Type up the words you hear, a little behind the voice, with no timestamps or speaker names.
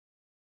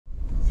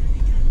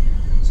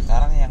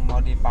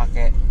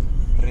pakai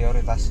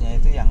prioritasnya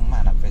itu yang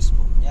mana,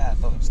 Facebooknya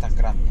atau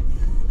Instagramnya?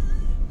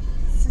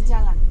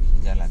 Sejalan.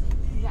 Jalan.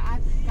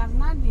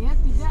 Karena dia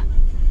tidak,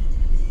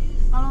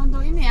 kalau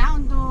untuk ini ya,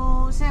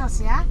 untuk sales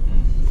ya,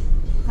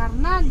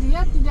 karena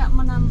dia tidak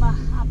menambah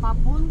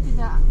apapun,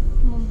 tidak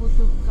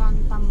membutuhkan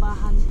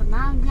tambahan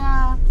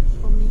tenaga,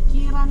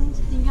 pemikiran,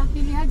 tinggal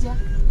pilih aja.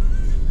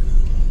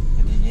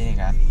 Jadi gini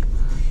kan,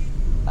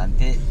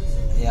 nanti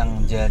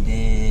yang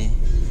jadi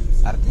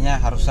artinya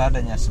harus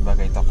adanya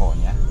sebagai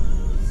tokonya.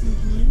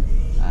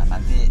 Nah,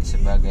 nanti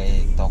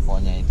sebagai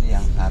tokonya itu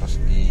yang harus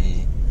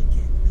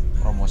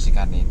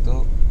dipromosikan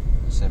itu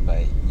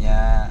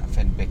sebaiknya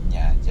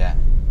fanpage-nya aja.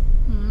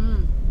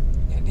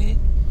 Jadi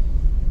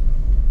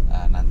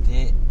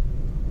nanti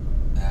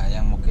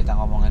yang mau kita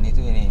ngomongin itu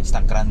ini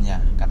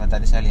Instagramnya, karena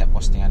tadi saya lihat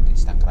postingan di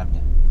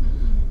Instagramnya.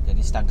 Jadi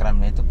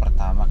Instagramnya itu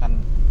pertama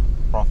kan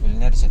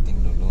profilnya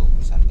disetting dulu,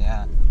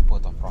 misalnya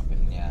foto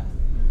profilnya.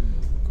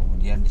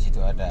 Kemudian di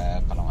situ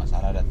ada, kalau nggak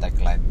salah ada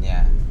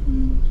tagline-nya.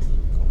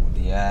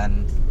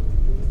 Kemudian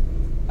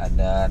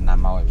ada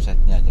nama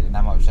websitenya. Jadi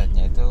nama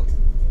websitenya itu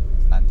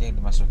nanti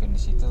dimasukin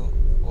di situ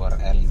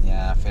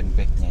URL-nya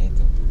fanpage-nya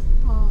itu.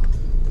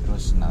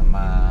 Terus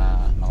nama,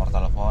 nomor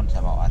telepon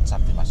sama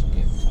WhatsApp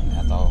dimasukin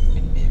misalnya, atau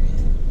pin diri.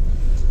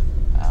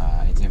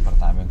 Itu yang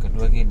pertama. Yang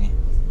kedua gini,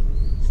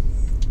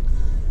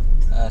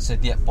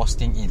 setiap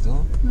posting itu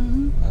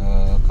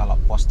kalau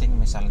posting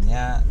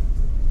misalnya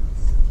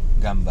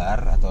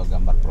gambar atau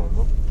gambar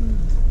produk,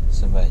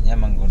 sebaiknya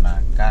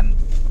menggunakan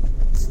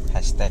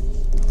hashtag.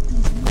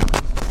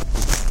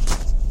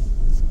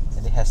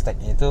 Jadi hashtag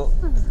itu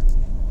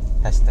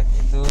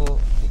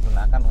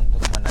digunakan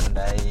untuk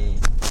menandai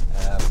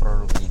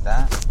produk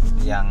kita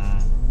yang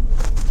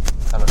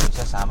kalau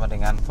bisa sama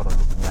dengan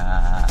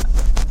produknya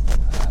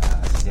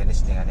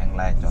sejenis dengan yang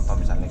lain. Contoh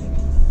misalnya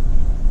gini,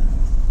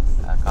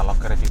 kalau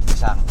keripik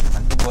pisang,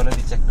 nanti boleh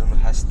dicek dulu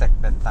hashtag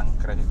tentang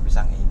keripik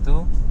pisang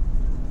itu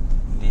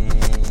di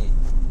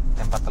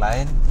tempat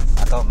lain,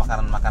 atau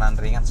makanan-makanan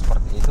ringan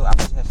seperti itu,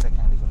 apa sih hashtag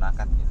yang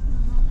digunakan gitu.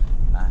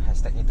 Nah,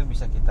 hashtag itu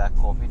bisa kita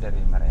copy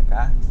dari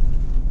mereka,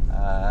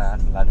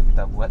 lalu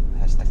kita buat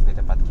hashtag di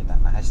tempat kita.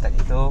 Nah, hashtag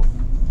itu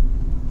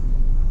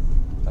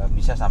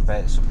bisa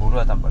sampai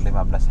 10 atau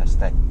 15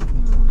 hashtag.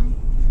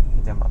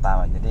 Itu yang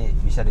pertama. Jadi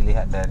bisa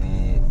dilihat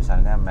dari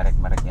misalnya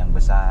merek-merek yang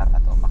besar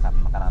atau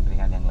makanan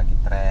ringan yang lagi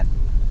tren,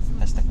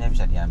 hashtagnya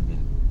bisa diambil.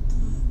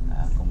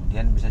 Nah,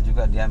 kemudian bisa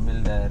juga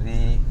diambil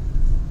dari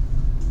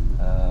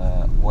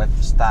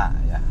webstar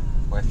ya,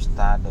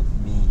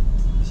 webstar.me.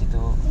 Di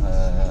situ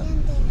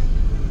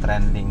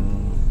trending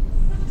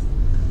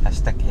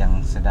hashtag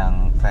yang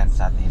sedang tren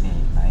saat ini.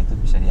 Nah, itu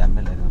bisa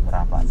diambil dari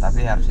beberapa,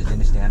 tapi harus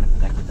sejenis dengan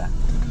punya kita.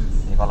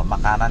 Jadi kalau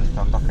makanan,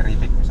 contoh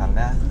keripik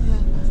misalnya,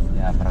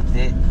 ya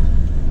berarti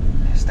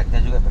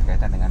hashtagnya juga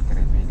berkaitan dengan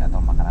keripik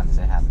atau makanan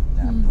sehat.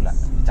 Jangan pula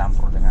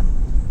dicampur dengan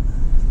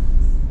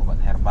obat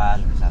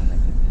herbal misalnya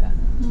gitu ya.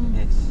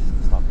 Jadi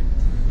stop it.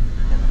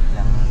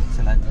 Yang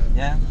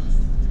selanjutnya,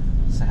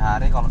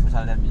 sehari kalau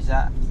misalnya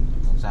bisa,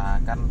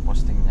 usahakan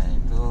postingnya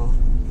itu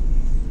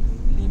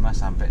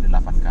 5-8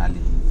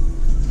 kali.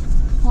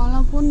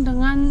 Walaupun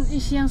dengan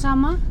isi yang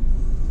sama?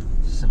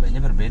 Sebaiknya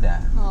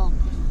berbeda.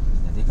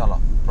 Jadi kalau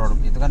produk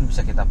itu kan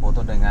bisa kita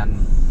foto dengan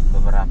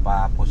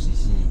beberapa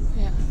posisi,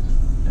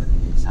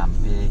 dari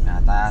samping,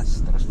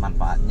 atas, terus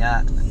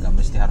manfaatnya nggak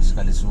mesti harus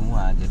sekali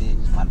semua. Jadi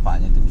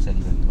manfaatnya itu bisa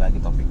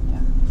dibagi-bagi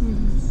topiknya,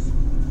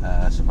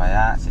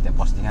 supaya setiap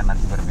postingan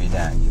nanti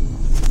berbeda gitu.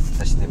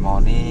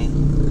 Testimoni,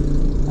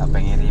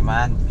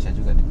 pengiriman bisa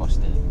juga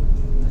diposting.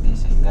 Jadi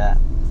sehingga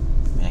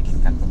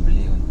meyakinkan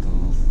pembeli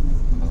untuk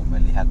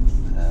melihat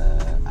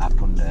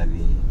akun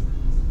dari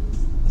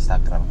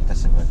Instagram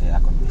kita sebagai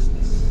akun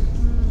bisnis.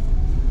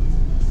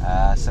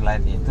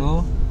 Selain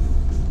itu,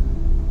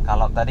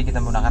 kalau tadi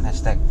kita menggunakan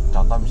hashtag,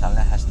 contoh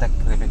misalnya hashtag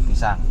keripik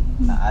pisang.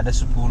 Nah, ada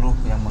 10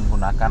 yang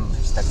menggunakan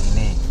hashtag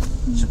ini,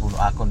 10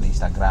 akun di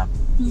Instagram.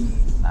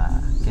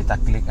 Nah, kita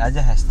klik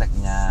aja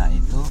hashtagnya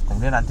itu,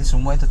 kemudian nanti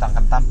semua itu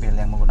akan tampil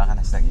yang menggunakan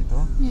hashtag itu.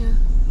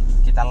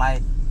 Kita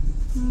like.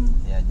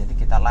 Ya, jadi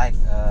kita like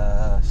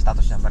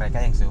statusnya mereka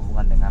yang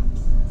sehubungan dengan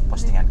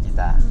postingan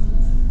kita,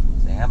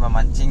 sehingga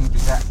memancing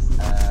juga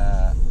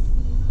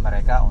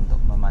mereka, untuk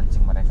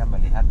memancing mereka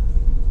melihat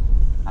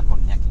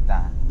akunnya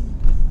kita.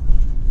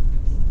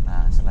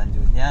 Nah,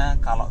 selanjutnya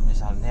kalau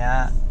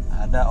misalnya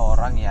ada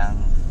orang yang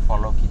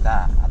follow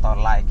kita atau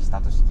like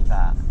status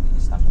kita di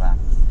Instagram,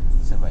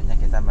 sebaiknya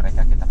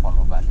mereka kita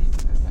follow balik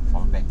gitu ya,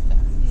 follow back ya.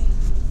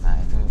 Nah,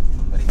 itu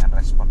memberikan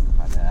respon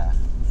kepada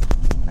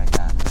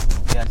mereka.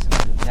 Kemudian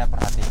selanjutnya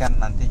perhatikan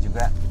nanti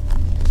juga,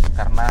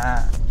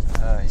 karena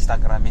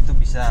Instagram itu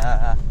bisa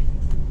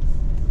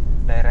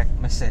direct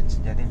message.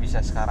 Jadi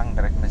bisa sekarang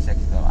direct message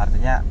itu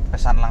artinya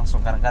pesan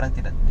langsung, kadang-kadang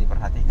tidak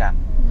diperhatikan.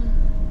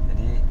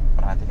 Jadi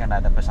perhatikan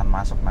ada pesan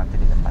masuk nanti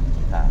di tempat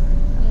kita.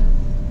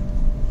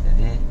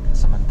 Jadi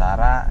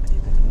sementara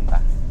itu dulu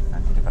lah,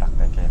 nanti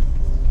dipraktekin.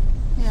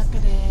 Ya, oke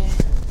deh.